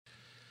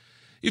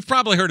You've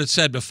probably heard it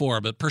said before,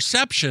 but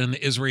perception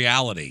is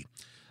reality.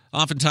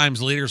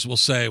 Oftentimes leaders will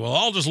say, well,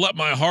 I'll just let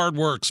my hard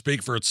work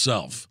speak for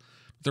itself.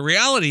 The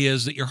reality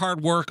is that your hard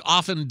work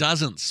often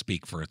doesn't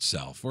speak for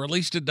itself, or at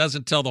least it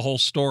doesn't tell the whole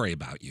story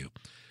about you.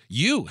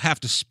 You have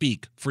to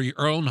speak for your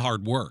own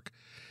hard work.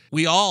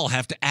 We all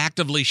have to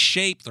actively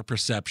shape the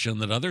perception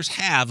that others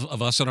have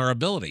of us and our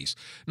abilities.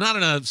 Not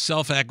in a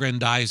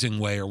self-aggrandizing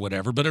way or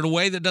whatever, but in a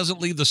way that doesn't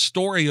leave the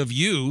story of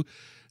you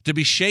to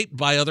be shaped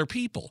by other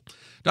people.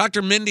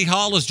 Dr. Mindy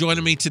Hall is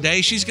joining me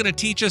today. She's going to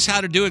teach us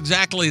how to do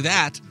exactly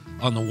that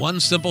on the One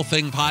Simple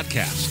Thing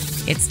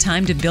podcast. It's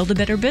time to build a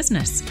better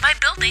business by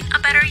building a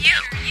better you.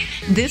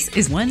 This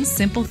is One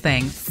Simple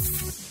Thing.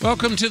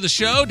 Welcome to the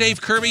show.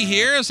 Dave Kirby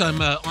here, as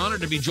I'm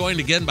honored to be joined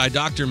again by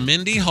Dr.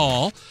 Mindy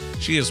Hall.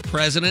 She is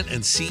president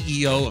and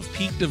CEO of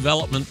Peak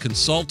Development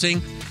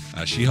Consulting.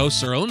 She hosts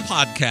her own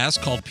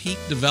podcast called Peak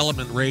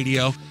Development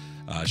Radio.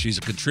 She's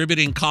a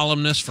contributing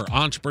columnist for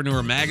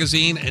Entrepreneur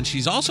Magazine, and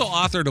she's also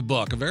authored a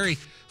book, a very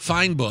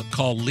fine book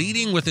called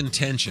Leading with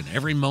Intention.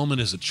 Every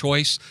moment is a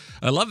choice.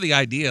 I love the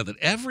idea that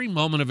every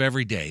moment of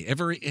every day,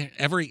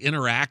 every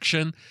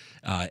interaction,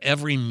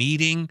 every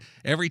meeting,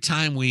 every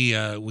time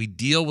we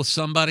deal with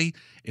somebody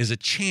is a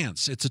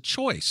chance. It's a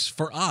choice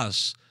for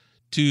us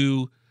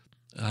to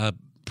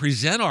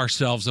present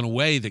ourselves in a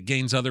way that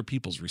gains other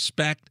people's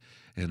respect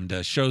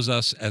and shows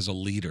us as a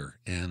leader.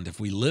 And if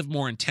we live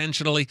more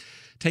intentionally,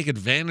 take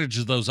advantage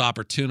of those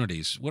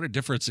opportunities, what a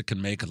difference it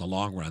can make in the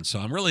long run. So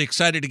I'm really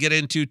excited to get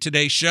into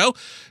today's show.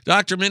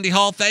 Dr. Mindy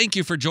Hall, thank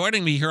you for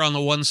joining me here on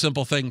the One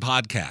Simple Thing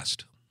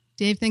podcast.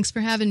 Dave, thanks for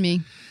having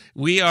me.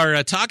 We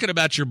are talking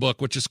about your book,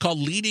 which is called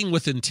Leading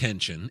with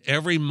Intention.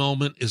 Every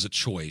moment is a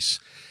choice.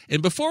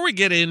 And before we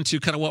get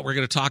into kind of what we're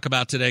going to talk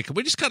about today, can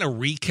we just kind of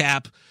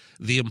recap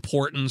the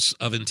importance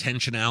of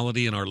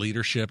intentionality in our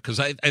leadership?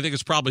 Because I think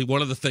it's probably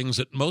one of the things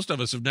that most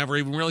of us have never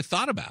even really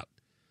thought about.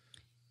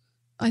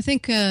 I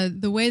think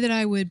the way that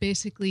I would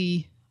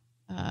basically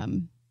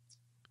encapsulate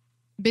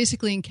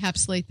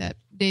that,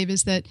 Dave,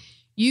 is that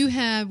you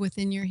have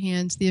within your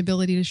hands the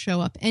ability to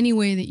show up any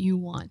way that you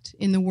want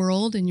in the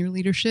world, in your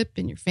leadership,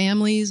 in your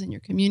families, in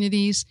your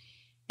communities,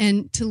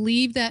 and to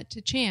leave that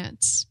to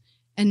chance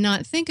and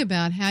not think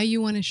about how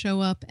you want to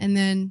show up and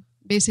then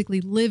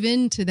basically live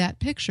into that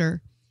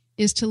picture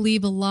is to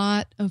leave a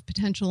lot of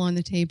potential on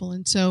the table.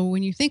 And so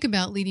when you think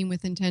about leading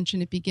with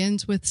intention, it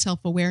begins with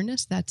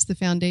self-awareness. That's the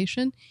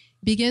foundation.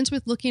 It begins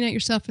with looking at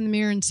yourself in the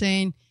mirror and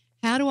saying,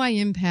 how do I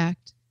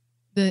impact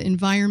the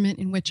environment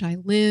in which I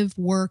live,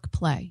 work,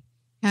 play?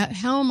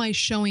 How am I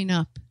showing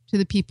up to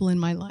the people in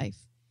my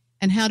life?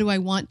 And how do I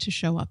want to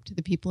show up to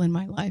the people in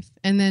my life?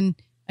 And then,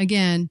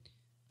 again,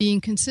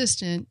 being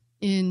consistent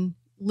in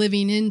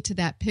living into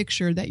that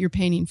picture that you're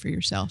painting for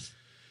yourself.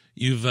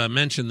 You've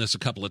mentioned this a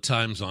couple of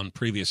times on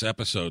previous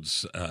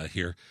episodes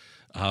here,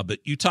 but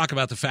you talk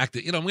about the fact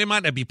that, we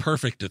might not be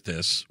perfect at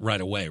this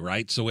right away,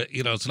 right? So,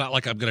 it's not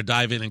like I'm going to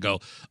dive in and go,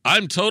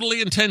 I'm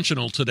totally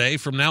intentional today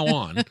from now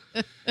on.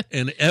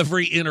 And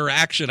every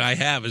interaction I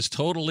have is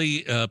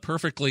totally,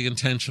 perfectly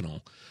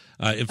intentional.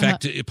 In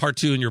fact, part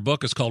 2 in your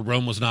book is called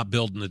Rome Was Not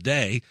Built in a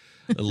Day.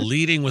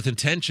 Leading with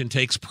intention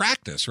takes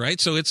practice, right?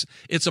 So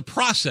it's a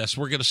process.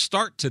 We're going to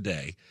start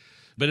today.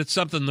 But it's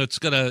something that's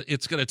gonna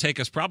take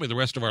us probably the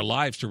rest of our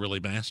lives to really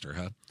master,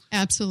 huh?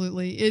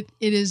 Absolutely. It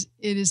is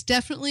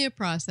definitely a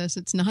process.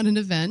 It's not an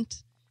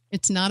event.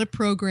 It's not a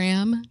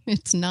program.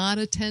 It's not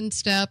a 10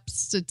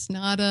 steps. It's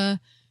not a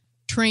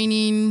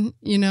training,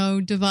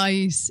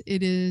 device.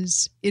 It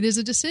is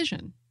a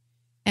decision.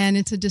 And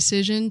it's a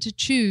decision to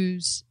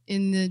choose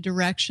in the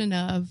direction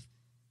of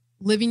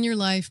living your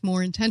life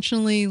more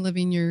intentionally,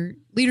 living your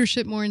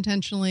leadership more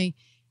intentionally,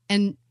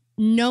 and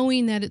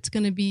knowing that it's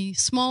going to be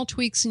small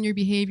tweaks in your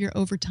behavior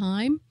over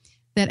time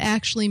that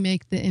actually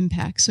make the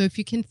impact. So if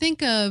you can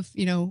think of,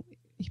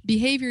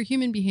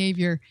 human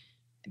behavior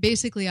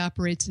basically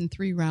operates in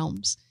 3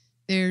 realms.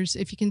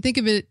 If you can think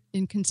of it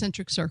in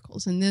concentric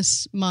circles, and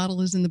this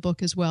model is in the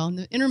book as well, and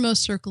the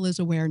innermost circle is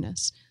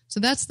awareness. So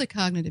that's the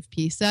cognitive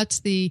piece. That's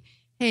the,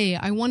 hey,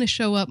 I want to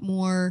show up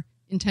more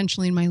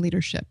intentionally in my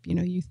leadership.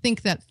 You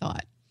think that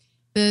thought.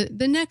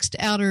 The next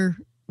outer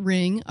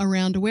ring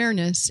around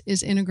awareness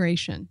is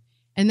integration.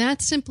 And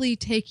that's simply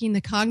taking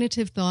the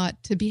cognitive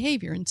thought to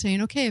behavior and saying,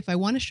 okay, if I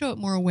want to show up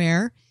more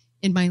aware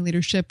in my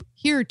leadership,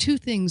 here are 2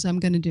 things I'm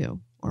going to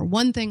do, or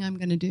 1 thing I'm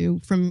going to do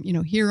from,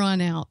 here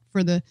on out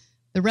for the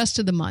rest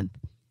of the month.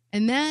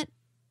 And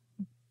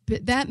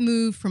that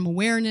move from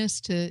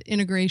awareness to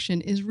integration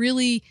is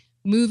really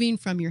moving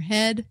from your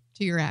head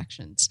to your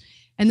actions.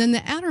 And then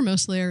the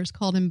outermost layer is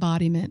called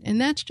embodiment. And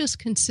that's just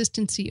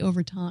consistency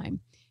over time.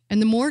 And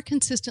the more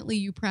consistently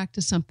you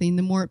practice something,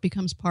 the more it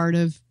becomes part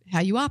of how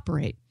you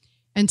operate.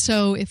 And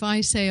so if I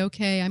say,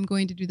 okay, I'm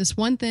going to do this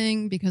 1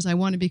 thing because I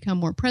want to become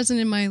more present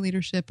in my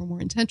leadership or more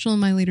intentional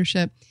in my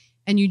leadership,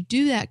 and you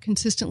do that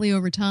consistently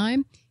over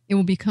time, it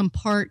will become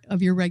part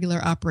of your regular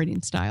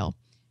operating style.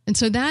 And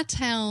so that's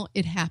how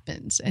it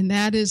happens. And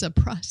that is a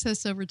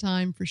process over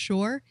time for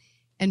sure.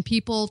 And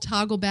people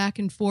toggle back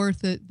and forth.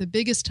 The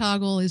biggest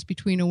toggle is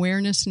between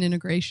awareness and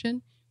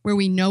integration, where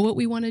we know what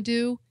we want to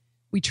do,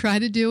 we try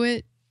to do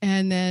it,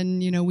 and then,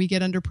 we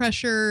get under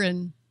pressure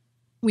and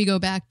we go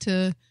back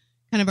to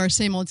kind of our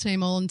same old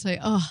and say,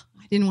 oh,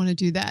 I didn't want to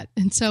do that.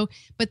 And so,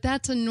 but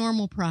that's a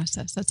normal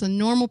process. That's a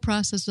normal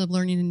process of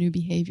learning a new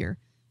behavior.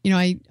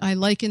 I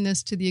liken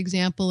this to the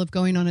example of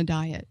going on a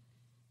diet.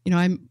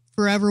 I'm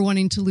forever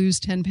wanting to lose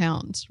 10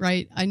 pounds,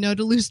 right? I know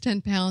to lose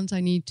 10 pounds, I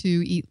need to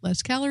eat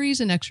less calories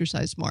and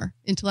exercise more.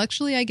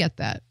 Intellectually, I get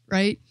that,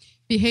 right?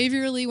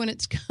 Behaviorally, when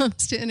it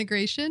comes to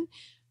integration,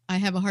 I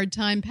have a hard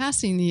time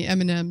passing the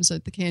M&Ms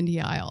at the candy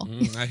aisle.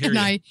 I hear you.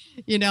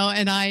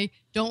 And I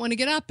don't want to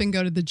get up and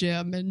go to the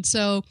gym. And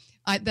so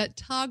that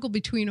toggle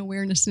between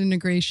awareness and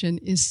integration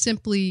is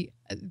simply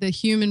the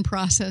human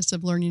process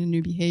of learning a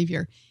new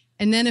behavior.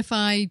 And then if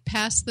I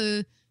pass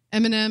the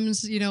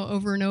M&Ms,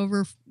 over and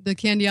over the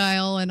candy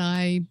aisle, and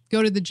I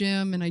go to the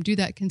gym and I do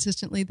that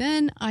consistently,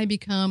 then I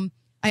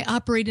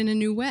operate in a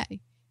new way.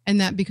 And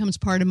that becomes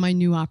part of my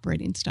new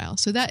operating style.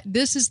 So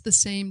this is the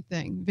same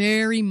thing,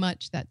 very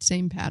much that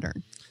same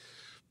pattern.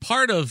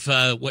 Part of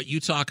what you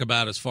talk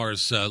about as far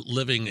as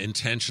living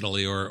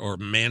intentionally or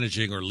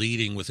managing or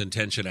leading with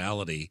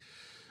intentionality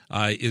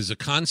is a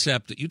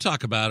concept that you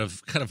talk about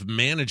of kind of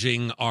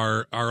managing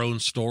our own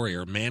story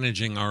or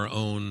managing our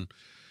own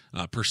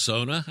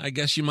persona, I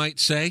guess you might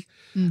say.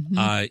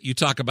 Mm-hmm. You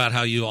talk about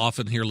how you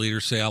often hear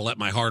leaders say, I'll let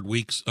my hard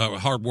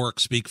work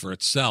speak for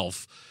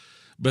itself.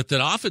 But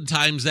that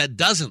oftentimes that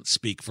doesn't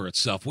speak for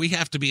itself. We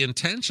have to be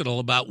intentional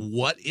about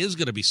what is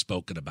going to be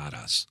spoken about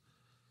us.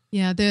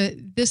 Yeah,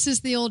 this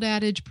is the old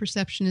adage,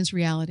 perception is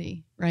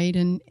reality, right?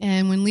 And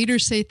when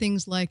leaders say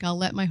things like, I'll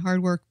let my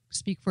hard work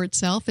speak for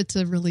itself, it's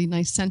a really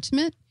nice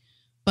sentiment,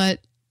 but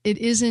it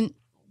isn't.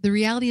 The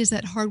reality is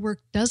that hard work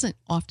doesn't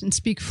often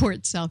speak for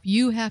itself.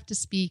 You have to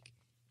speak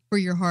for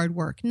your hard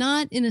work,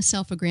 not in a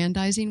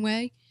self-aggrandizing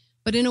way,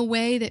 but in a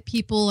way that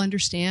people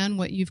understand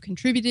what you've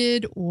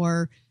contributed,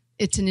 or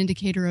it's an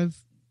indicator of,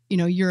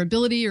 your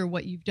ability or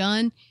what you've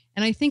done.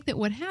 And I think that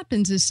what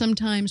happens is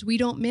sometimes we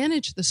don't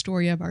manage the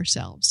story of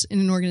ourselves in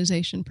an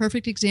organization.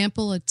 Perfect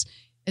example. It's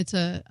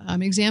a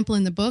example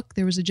in the book.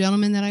 There was a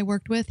gentleman that I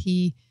worked with.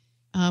 He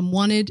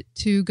wanted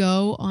to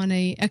go on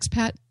a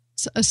expat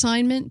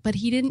assignment, but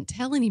he didn't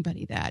tell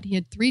anybody that. He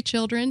had 3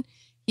 children.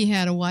 He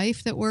had a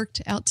wife that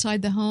worked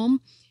outside the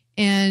home,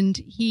 and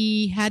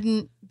he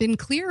hadn't been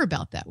clear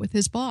about that with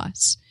his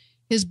boss.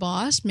 His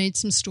boss made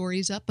some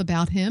stories up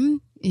about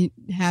him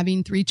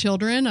having 3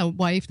 children, a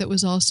wife that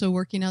was also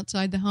working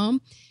outside the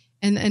home,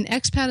 and an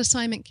expat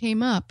assignment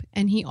came up,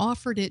 and he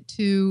offered it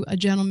to a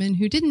gentleman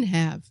who didn't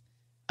have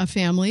a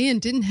family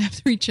and didn't have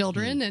 3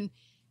 children,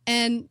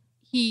 and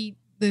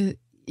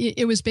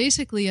it was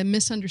basically a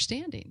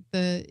misunderstanding.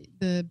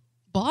 The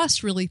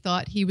boss really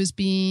thought he was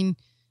being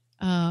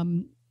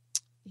good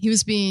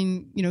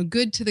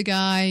to the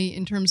guy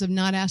in terms of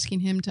not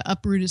asking him to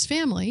uproot his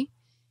family.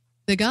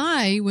 The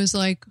guy was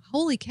like,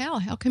 holy cow,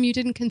 how come you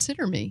didn't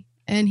consider me?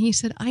 And he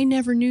said, I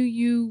never knew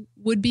you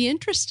would be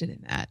interested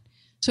in that.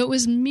 So it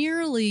was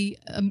merely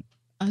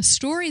a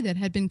story that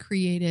had been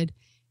created.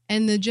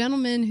 And the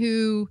gentleman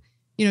who,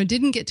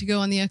 didn't get to go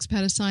on the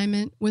expat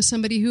assignment was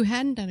somebody who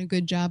hadn't done a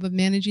good job of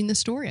managing the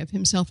story of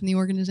himself and the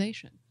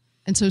organization.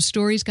 And so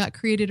stories got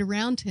created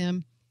around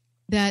him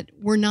that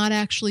were not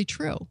actually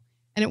true.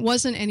 And it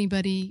wasn't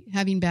anybody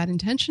having bad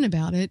intention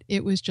about it.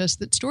 It was just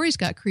that stories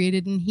got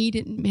created and he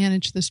didn't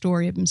manage the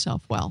story of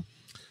himself well.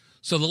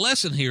 So the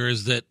lesson here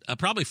is that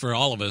probably for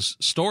all of us,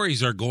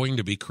 stories are going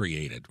to be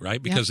created,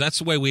 right? Because that's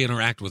the way we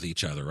interact with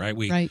each other, right?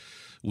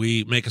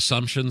 We make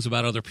assumptions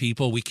about other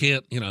people. We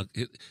can't,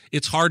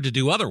 it's hard to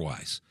do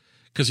otherwise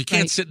because you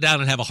can't sit down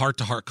and have a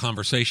heart-to-heart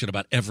conversation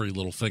about every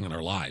little thing in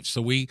our lives.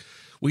 So we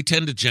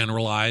tend to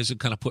generalize and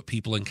kind of put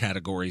people in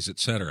categories, et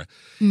cetera.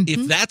 Mm-hmm.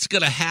 If that's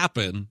going to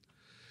happen,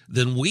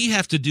 then we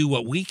have to do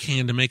what we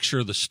can to make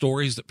sure the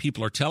stories that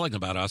people are telling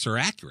about us are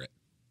accurate.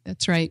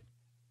 That's right.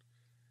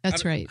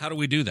 Right. How do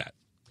we do that?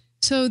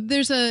 So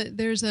there's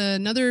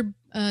another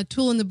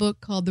tool in the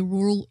book called the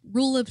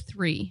Rule of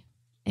 3.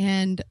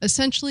 And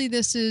essentially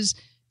this is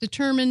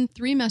determine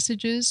 3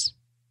 messages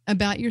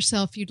about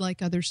yourself you'd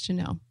like others to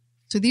know.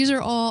 So these are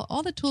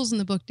all the tools in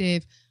the book,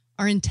 Dave,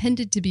 are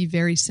intended to be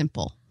very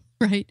simple,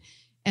 right?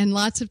 And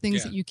lots of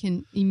things that you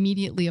can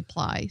immediately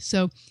apply.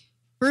 So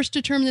first,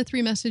 determine the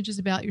 3 messages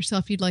about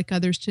yourself you'd like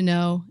others to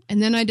know,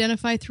 and then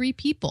identify 3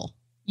 people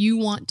you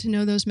want to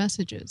know those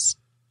messages.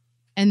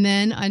 And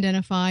then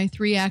identify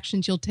 3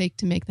 actions you'll take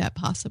to make that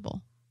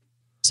possible.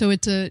 So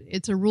it's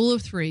a rule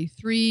of 3.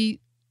 3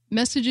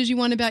 messages you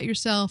want about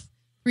yourself,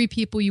 3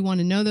 people you want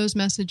to know those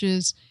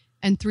messages,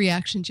 and 3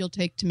 actions you'll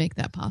take to make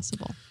that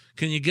possible.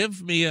 Can you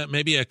give me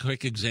maybe a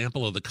quick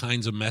example of the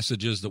kinds of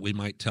messages that we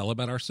might tell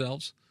about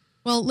ourselves?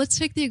 Well, let's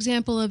take the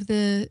example of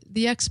the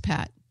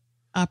expat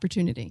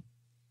opportunity.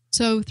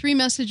 So 3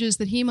 messages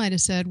that he might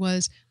have said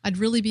was, I'd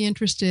really be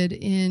interested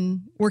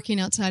in working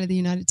outside of the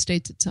United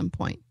States at some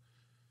point.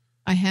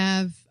 I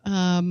have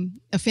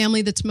a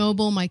family that's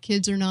mobile. My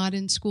kids are not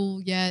in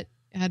school yet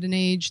at an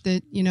age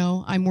that,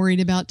 I'm worried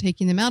about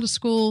taking them out of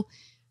school.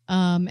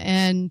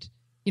 And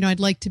I'd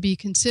like to be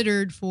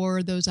considered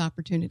for those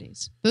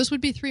opportunities. Those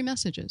would be 3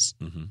 messages.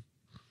 Mm-hmm.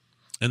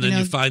 And then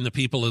you find the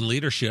people in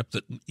leadership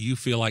that you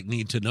feel like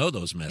need to know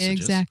those messages.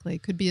 Exactly.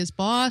 Could be his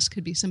boss,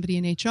 could be somebody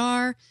in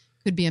HR,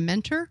 could be a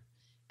mentor.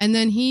 And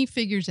then he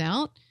figures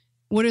out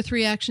what are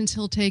 3 actions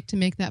he'll take to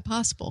make that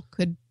possible.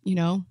 Could,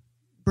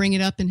 bring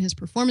it up in his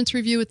performance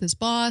review with his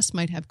boss,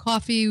 might have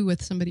coffee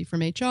with somebody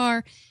from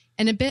HR.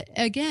 And a bit,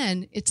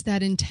 again, it's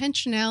that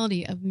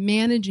intentionality of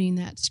managing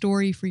that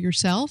story for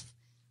yourself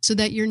so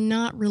that you're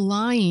not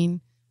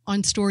relying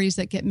on stories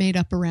that get made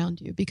up around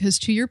you. Because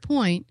to your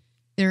point,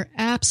 there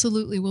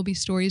absolutely will be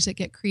stories that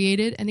get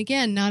created. And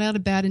again, not out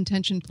of bad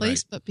intention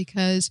place, but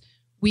because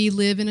we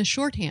live in a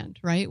shorthand,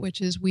 right?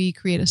 Which is we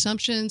create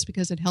assumptions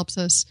because it helps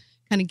us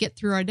kind of get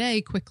through our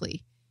day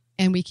quickly.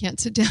 And we can't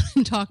sit down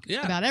and talk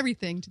about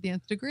everything to the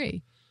nth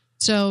degree.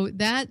 So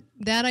that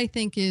I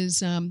think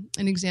is an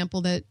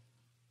example that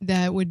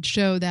would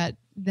show that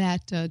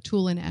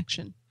tool in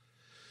action.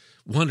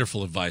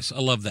 Wonderful advice. I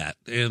love that.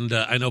 And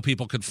I know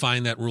people could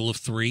find that rule of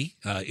 3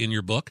 in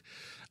your book.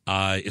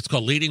 It's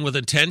called Leading with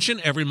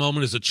Intention. Every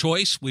moment is a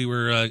choice.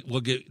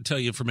 We'll tell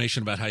you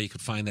information about how you can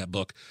find that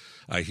book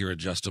here in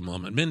just a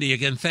moment. Mindy,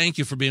 again, thank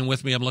you for being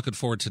with me. I'm looking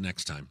forward to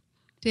next time.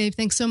 Dave,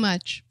 thanks so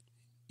much.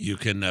 You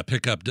can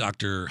pick up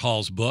Dr.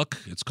 Hall's book.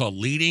 It's called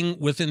Leading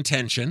with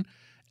Intention.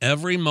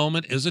 Every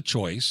moment is a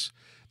choice.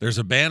 There's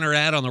a banner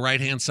ad on the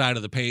right-hand side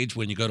of the page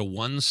when you go to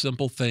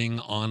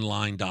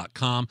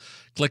onesimplething.online.com.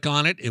 Click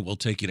on it. It will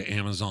take you to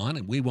Amazon,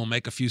 and we will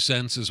make a few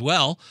cents as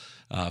well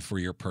for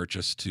your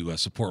purchase to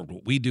support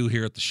what we do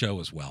here at the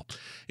show as well.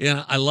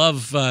 I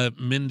love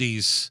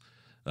Mindy's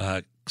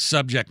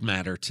subject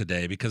matter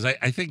today because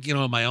I think,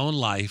 in my own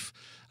life,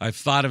 I've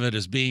thought of it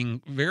as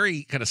being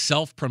very kind of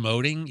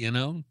self-promoting,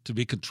 to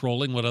be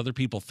controlling what other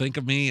people think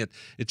of me. It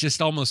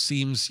just almost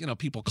seems,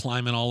 people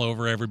climbing all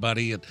over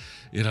everybody and,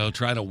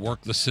 trying to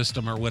work the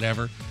system or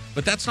whatever.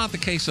 But that's not the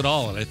case at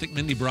all. And I think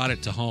Mindy brought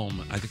it to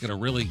home, I think, in a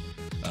really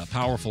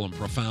powerful and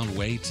profound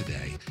way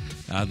today,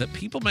 that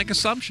people make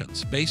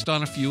assumptions based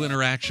on a few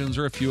interactions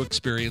or a few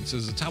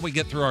experiences. It's how we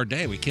get through our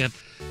day. We can't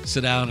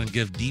sit down and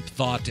give deep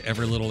thought to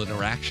every little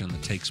interaction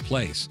that takes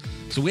place.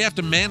 So we have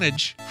to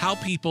manage how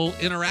people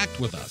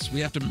interact with us. We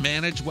have to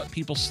manage what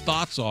people's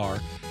thoughts are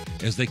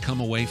as they come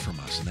away from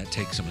us, and that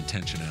takes some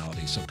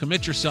intentionality. So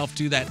commit yourself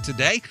to that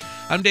today.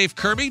 I'm Dave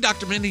Kirby.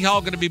 Dr. Mindy Hall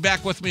going to be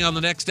back with me on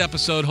the next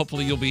episode.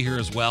 Hopefully you'll be here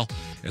as well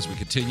as we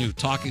continue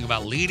talking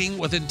about leading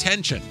with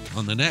intention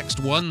on the next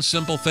One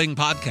Simple Thing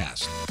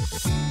podcast.